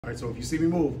All right, so if you see me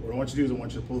move, what I want you to do is I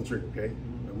want you to pull the trigger, okay?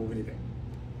 Don't move anything.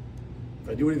 If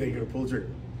I do anything, you're gonna pull the trigger.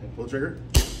 Okay, pull the trigger.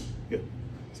 Good.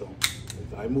 So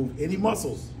if I move any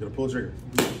muscles, you're gonna pull the trigger.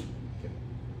 Okay.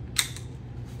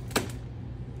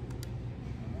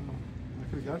 I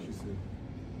could have got you, Sid.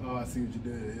 Oh, I see what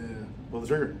you did, yeah. Pull the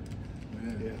trigger.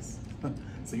 Man. Yes.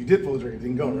 So you did pull the trigger, it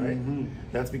didn't go, right?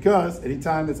 That's because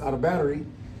anytime it's out of battery,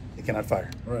 it cannot fire.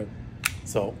 Right.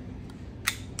 So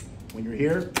when you're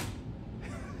here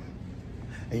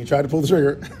and you try to pull the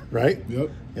trigger, right? Yep.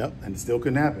 Yep, and it still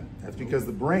couldn't happen. That's because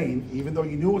the brain, even though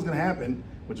you knew it was gonna happen,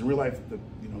 which in real life, that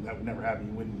would never happen.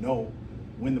 You wouldn't know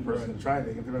when the person's gonna try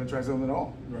anything, if they're gonna try something at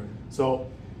all. Right. So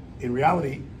in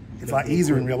reality, it's a lot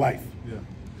easier in real life. Yeah.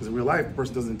 Because in real life, the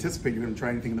person doesn't anticipate you're gonna try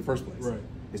anything in the first place. Right.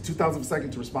 It's 2,000 per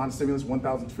second to respond to stimulus,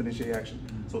 1,000 to initiate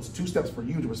action. So it's 2 steps for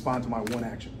you to respond to my one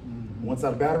action. Once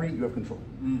out of battery, you have control.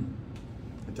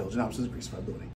 Intelligent options increase survivability.